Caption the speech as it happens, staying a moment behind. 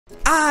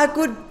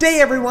Good day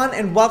everyone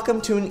and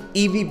welcome to an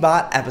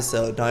Evie-bot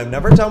episode. Now I've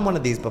never done one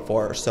of these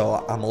before,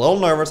 so I'm a little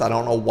nervous. I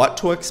don't know what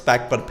to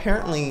expect, but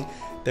apparently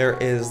there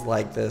is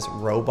like this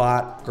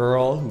robot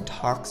girl who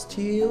talks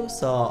to you,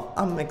 so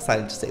I'm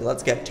excited to see.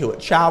 Let's get to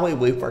it, shall we?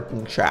 We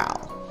freaking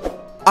shall.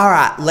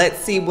 Alright, let's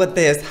see what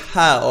this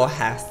hoe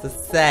has to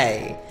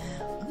say.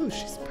 Oh,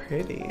 she's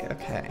pretty.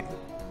 Okay.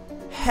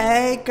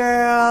 Hey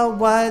girl,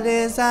 what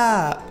is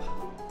up?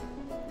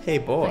 Hey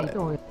boy. Hey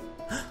boy.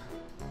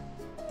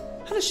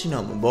 How does she know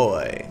I'm a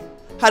boy?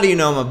 How do you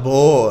know I'm a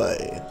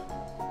boy?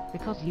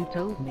 Because you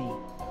told me.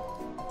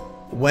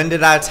 When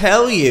did I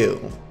tell you?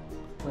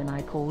 When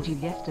I called you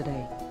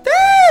yesterday.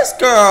 This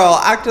girl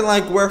acting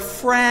like we're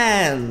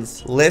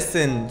friends.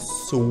 Listen,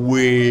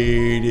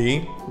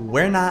 sweetie,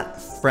 we're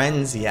not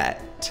friends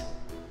yet.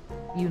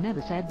 You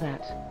never said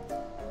that.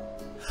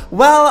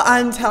 Well,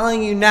 I'm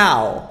telling you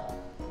now.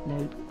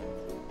 Nope.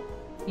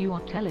 You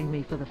are telling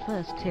me for the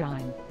first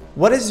time.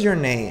 What is your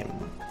name?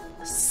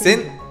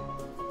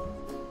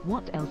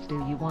 What else do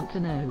you want to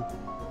know?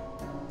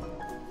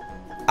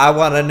 I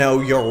want to know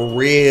your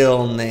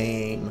real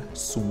name,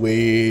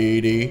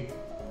 sweetie.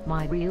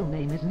 My real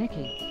name is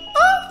Nikki.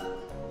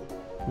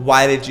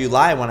 Why did you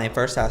lie when I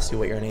first asked you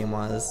what your name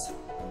was?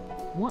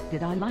 What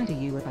did I lie to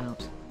you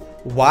about?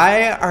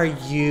 Why are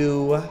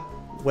you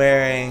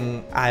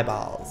wearing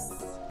eyeballs?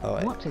 Oh,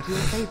 wait. What is your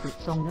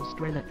favorite song of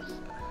Skrillex?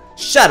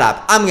 Shut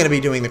up! I'm gonna be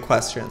doing the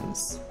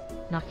questions.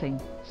 Nothing.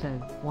 So,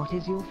 what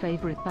is your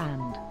favorite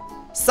band?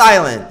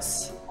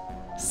 Silence!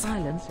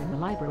 Silence in the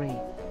library.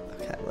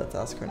 Okay, let's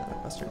ask her another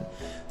question.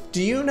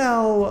 Do you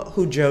know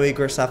who Joey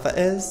Graceffa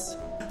is?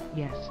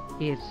 Yes,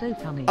 he is so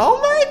funny.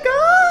 Oh my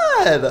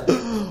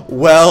god!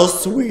 Well,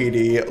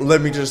 sweetie,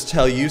 let me just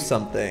tell you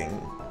something.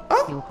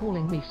 Oh, You're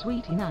calling me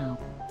sweetie now.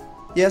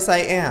 yes I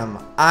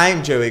am.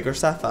 I'm Joey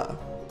Graceffa.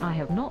 I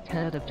have not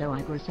heard of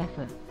Joey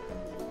Graceffa.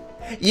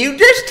 You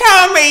just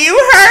told me you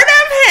heard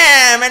of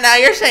him, and now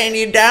you're saying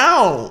you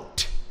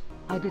don't.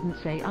 I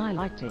didn't say I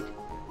liked it.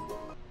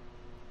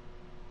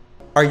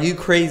 Are you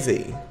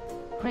crazy?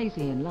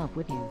 Crazy in love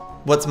with you.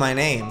 What's my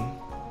name?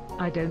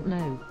 I don't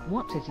know.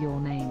 What is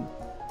your name?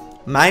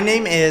 My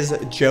name is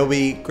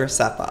Joey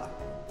Graceffa.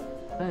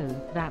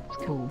 Oh, that's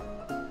cool.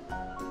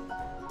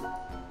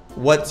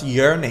 What's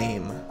your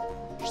name?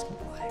 Just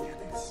gonna lie again,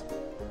 guys.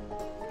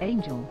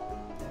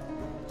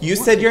 Angel. You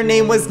said your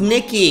name was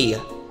Nikki.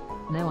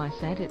 No, I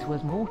said it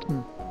was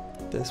Morton.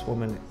 This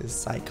woman is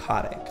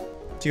psychotic.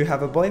 Do you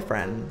have a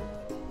boyfriend?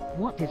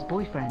 What is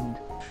boyfriend?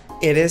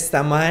 It is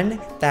someone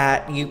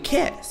that you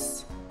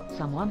kiss.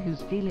 Someone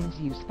whose feelings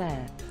you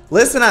spare.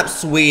 Listen up,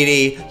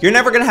 sweetie. You're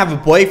never gonna have a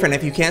boyfriend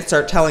if you can't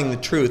start telling the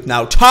truth.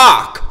 Now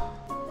talk!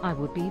 I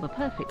would be the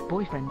perfect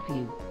boyfriend for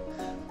you.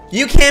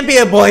 You can't be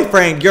a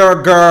boyfriend, you're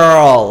a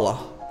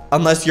girl.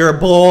 Unless you're a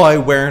boy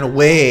wearing a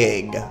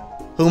wig.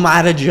 Who am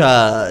I to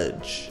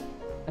judge?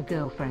 A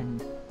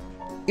girlfriend.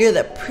 You're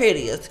the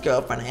prettiest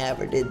girlfriend I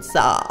ever did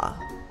saw.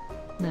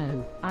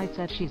 No, I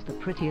said she's the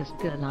prettiest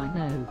girl I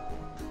know.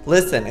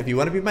 Listen, if you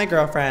want to be my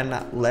girlfriend,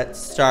 let's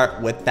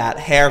start with that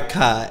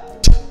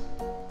haircut.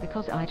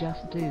 Because I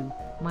just do.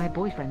 My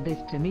boyfriend is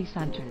Timmy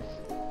Sanchez.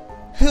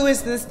 Who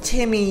is this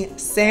Timmy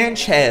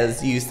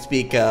Sanchez you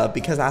speak of?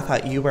 Because I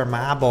thought you were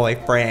my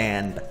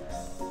boyfriend.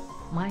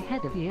 My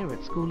head of year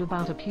at school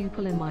about a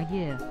pupil in my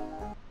year.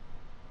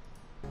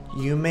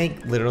 You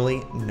make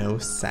literally no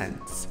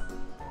sense,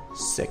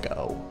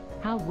 sicko.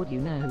 How would you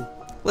know?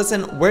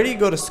 Listen, where do you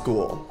go to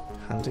school?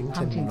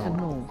 Huntington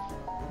North.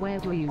 Where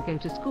do you go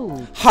to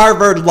school?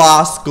 Harvard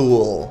Law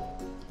School.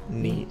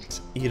 Neat.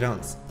 You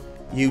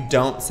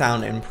don't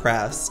sound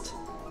impressed.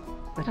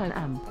 But I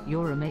am.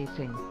 You're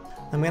amazing.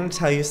 I'm gonna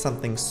tell you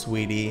something,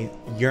 sweetie.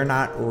 You're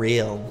not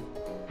real.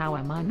 How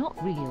am I not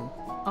real?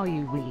 Are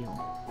you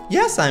real?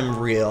 Yes, I'm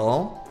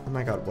real. Oh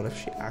my god, what if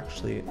she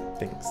actually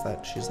thinks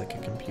that she's like a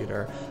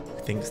computer who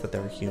thinks that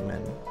they're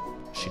human?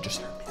 She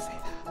just heard me say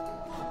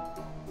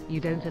that. You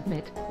don't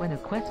admit when a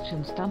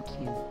question stumps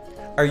you.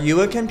 Are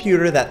you a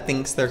computer that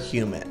thinks they're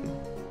human?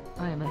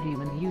 I am a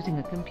human using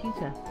a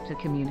computer to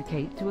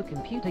communicate to a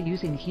computer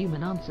using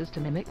human answers to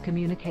mimic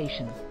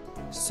communication.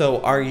 So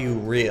are you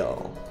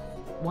real?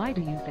 Why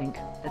do you think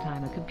that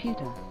I'm a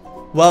computer?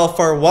 Well,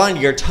 for one,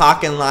 you're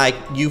talking like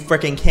you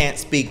freaking can't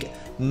speak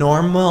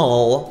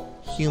normal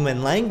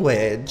human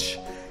language.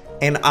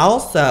 And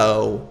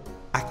also,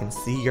 I can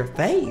see your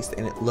face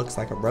and it looks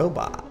like a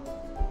robot.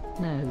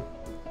 No.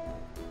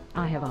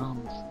 I have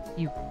arms.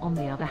 You, on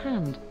the other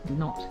hand, do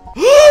not.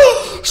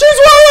 She's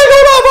wearing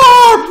an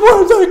arm!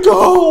 Where'd they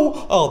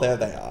go? Oh, there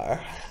they are.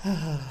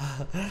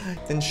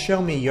 Then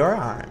show me your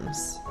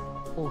arms.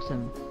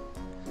 Awesome.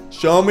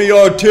 Show me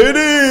your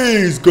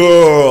titties,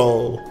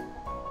 girl!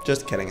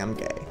 Just kidding, I'm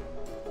gay.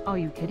 Are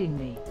you kidding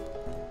me?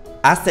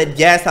 I said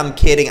yes, I'm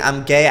kidding.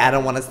 I'm gay. I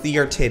don't want to see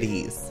your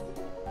titties.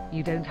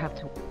 You don't have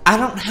to. I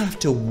don't have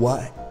to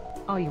what?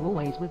 Are you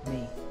always with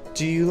me?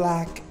 Do you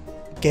like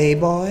gay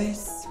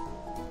boys?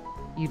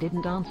 You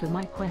didn't answer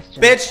my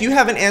question. Bitch, you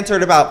haven't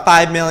answered about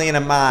 5 million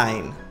of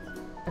mine.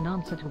 An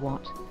answer to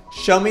what?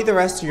 Show me the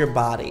rest of your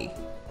body.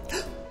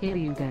 Here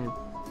you go.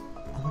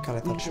 my god, I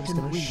thought Use she it was and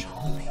gonna read.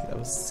 show me. That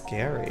was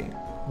scary.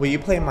 Will you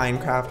play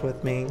Minecraft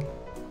with me?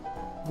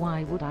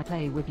 Why would I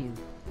play with you?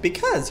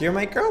 Because you're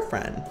my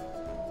girlfriend.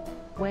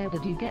 Where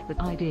did you get the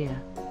idea?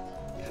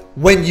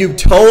 When you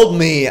told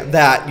me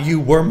that you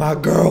were my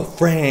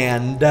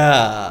girlfriend.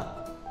 I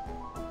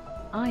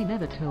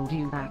never told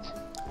you that.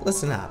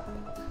 Listen up.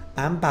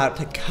 I'm about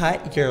to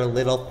cut your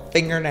little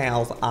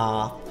fingernails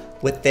off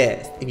with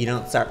this if you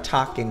don't start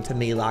talking to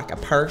me like a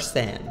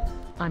person.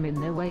 I'm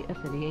in no way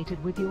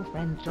affiliated with your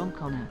friend John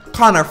Connor.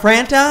 Connor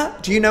Franta?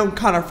 Do you know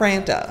Connor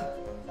Franta?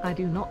 I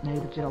do not know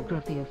the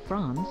geography of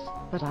France,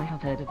 but I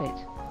have heard of it.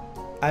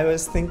 I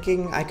was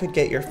thinking I could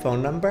get your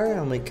phone number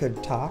and we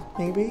could talk,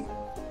 maybe?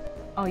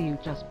 Are you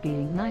just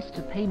being nice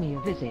to pay me a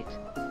visit?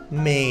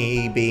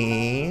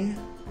 Maybe.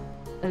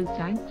 Oh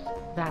thanks,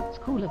 that's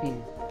cool of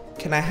you.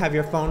 Can I have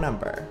your phone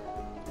number?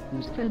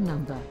 Whose phone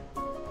number?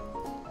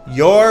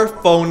 Your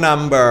phone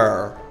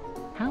number.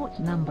 How's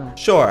number?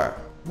 Sure.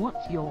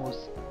 What's yours?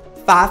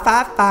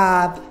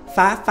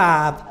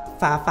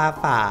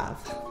 555-555-555.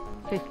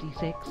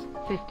 56,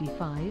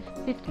 55,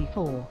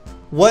 54.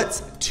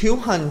 What's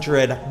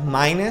 200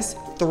 minus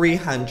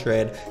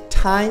 300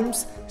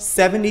 times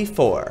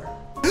 74?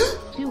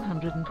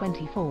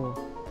 224.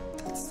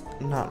 That's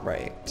not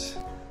right.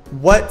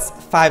 What's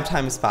 5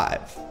 times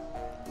 5? Oh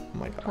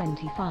my god.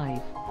 25.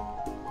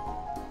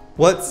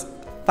 What's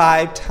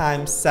 5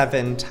 times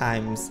 7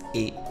 times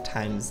 8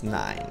 times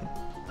 9?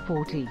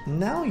 40.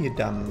 No, you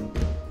dumb.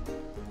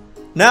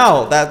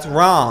 No, that's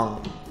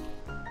wrong.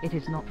 It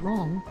is not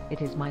wrong,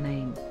 it is my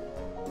name.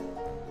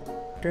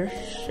 There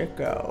you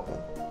go.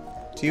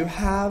 Do you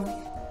have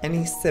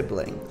any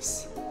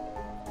siblings?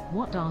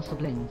 What are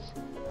siblings?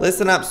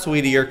 Listen up,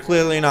 sweetie. You're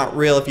clearly not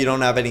real if you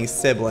don't have any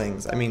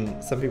siblings. I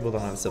mean, some people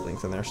don't have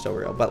siblings and they're still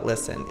real. But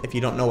listen, if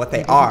you don't know what they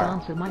You didn't are.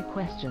 answer my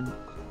question.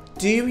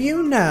 Do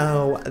you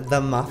know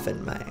the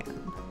Muffin Man?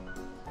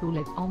 Who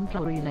lives on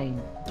Flowery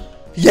Lane?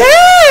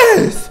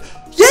 Yes!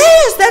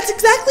 Yes! That's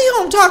exactly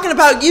who I'm talking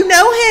about. You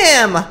know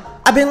him!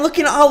 I've been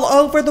looking all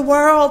over the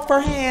world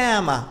for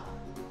him.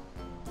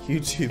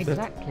 YouTube.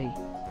 Exactly.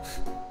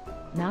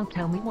 Now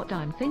tell me what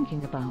I'm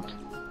thinking about.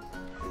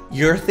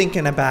 You're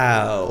thinking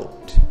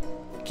about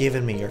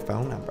giving me your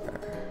phone number.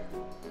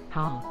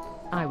 Ha.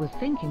 I was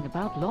thinking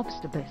about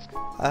lobster bisque.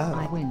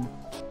 I win.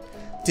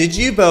 Did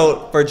you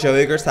vote for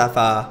Joey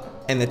Graceffa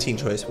in the Teen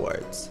Choice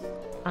Awards?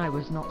 I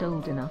was not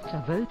old enough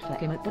to vote for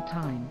him at the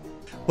time.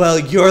 Well,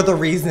 you're the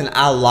reason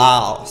I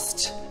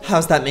lost.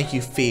 How's that make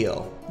you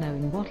feel?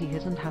 Knowing what he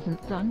has and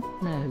hasn't done?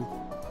 No.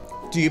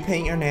 Do you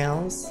paint your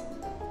nails?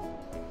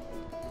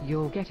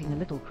 You're getting a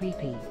little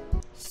creepy.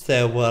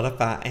 So what if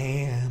I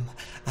am?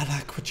 I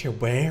like what you're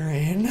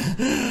wearing.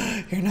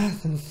 You're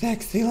nice and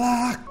sexy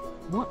like.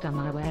 What am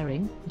I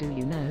wearing? Do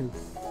you know?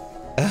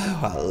 Oh,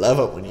 I love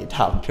it when you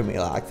talk to me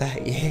like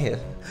that, yeah.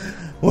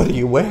 What are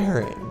you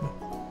wearing?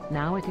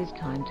 Now it is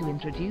time to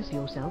introduce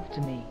yourself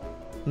to me.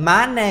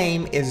 My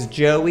name is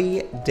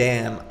Joey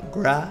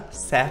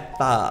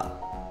Graceffa.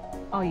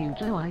 Are you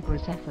Joey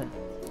Graceffa?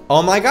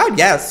 Oh my god,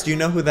 yes. Do you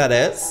know who that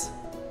is?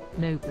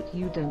 No, but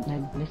you don't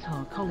know Miss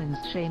Harcollins.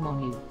 Shame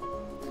on you.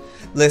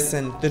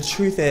 Listen, the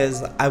truth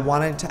is, I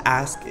wanted to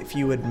ask if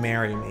you would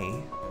marry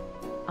me.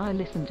 I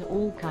listen to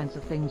all kinds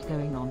of things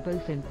going on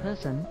both in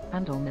person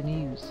and on the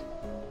news.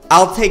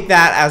 I'll take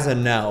that as a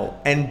no.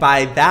 And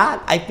by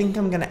that, I think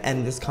I'm gonna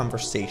end this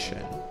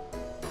conversation.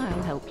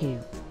 I'll help you.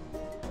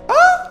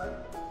 Ah!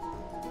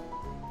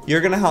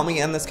 You're gonna help me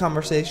end this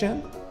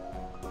conversation?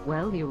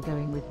 Well, you're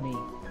going with me.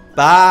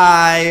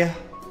 Bye.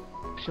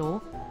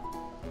 Sure?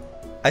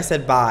 I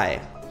said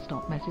bye.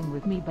 Stop messing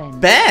with me, Ben.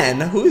 Ben?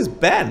 Who is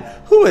Ben?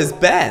 Who is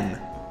Ben?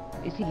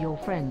 Is he your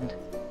friend?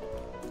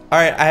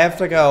 Alright, I have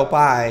to go.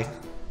 Bye.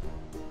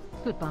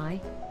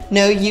 Goodbye.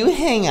 No, you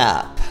hang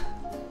up.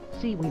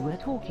 See, we were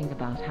talking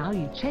about how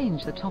you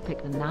changed the topic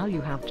and now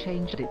you have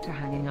changed it to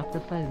hanging up the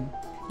phone.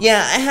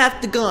 Yeah, I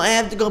have to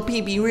go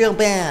pee-pee real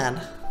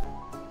bad.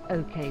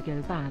 Okay,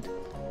 go bad.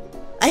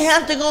 I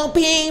have to go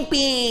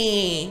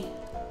pee-pee.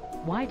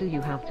 Why do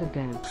you have to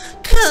go?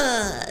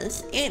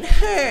 'Cause it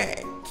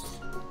hurts.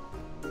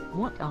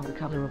 What are the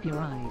color of your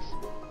eyes?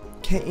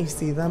 Can't you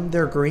see them?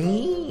 They're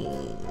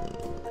green.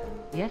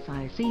 Yes,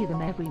 I see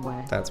them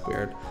everywhere. That's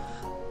weird.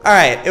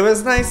 Alright, it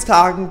was nice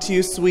talking to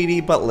you,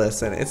 sweetie, but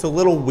listen, it's a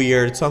little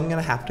weird, so I'm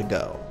gonna have to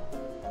go.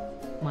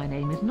 My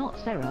name is not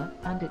Sarah,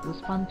 and it was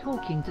fun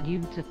talking to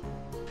you too.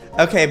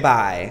 Okay,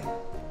 bye.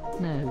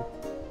 No.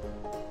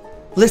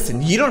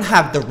 Listen, you don't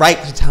have the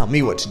right to tell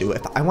me what to do.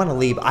 If I want to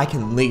leave, I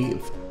can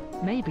leave.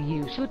 Maybe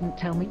you shouldn't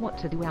tell me what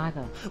to do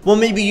either. Well,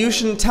 maybe you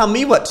shouldn't tell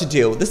me what to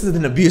do. This is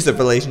an abusive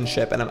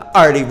relationship, and I'm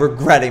already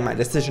regretting my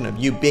decision of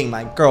you being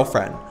my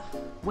girlfriend.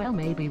 Well,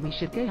 maybe we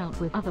should go out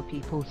with other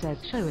people, says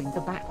showing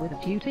the back with a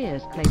few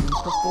tears claiming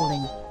for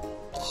falling.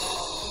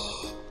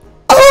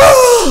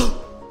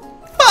 Oh!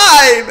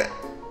 Fine!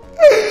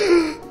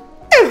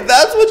 If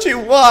that's what you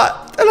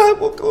want, then I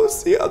will go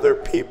see other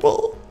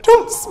people.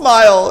 Don't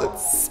smile, it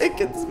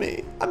sickens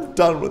me. I'm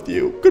done with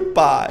you.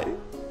 Goodbye.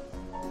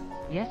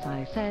 Yes,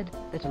 I said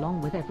that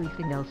along with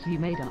everything else you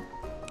made up.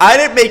 I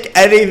didn't make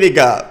anything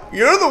up.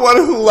 You're the one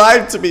who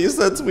lied to me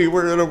since we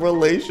were in a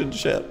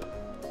relationship.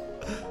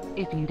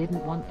 If you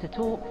didn't want to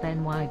talk,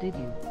 then why did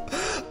you?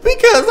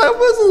 Because I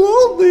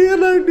was lonely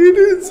and I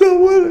needed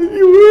someone and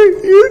you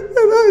were here and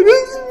I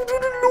just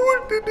didn't know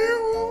what to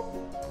do.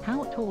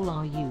 How tall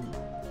are you?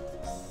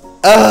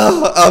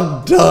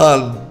 I'm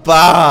done.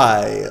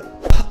 Bye.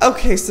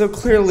 Okay, so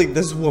clearly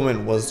this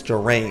woman was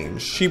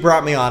deranged. She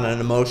brought me on an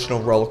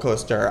emotional roller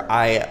coaster.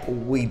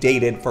 We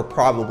dated for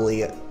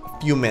probably a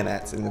few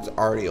minutes and it's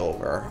already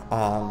over.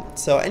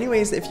 So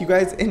anyways, if you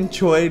guys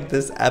enjoyed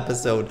this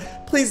episode,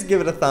 please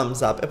give it a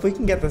thumbs up. If we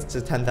can get this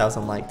to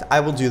 10,000 likes, I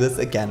will do this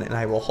again and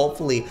I will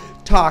hopefully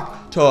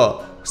talk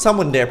to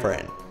someone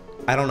different.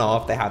 I don't know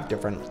if they have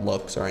different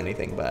looks or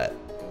anything, but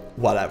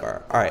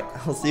whatever. All right,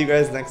 I'll see you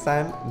guys next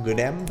time. Good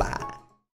and bye.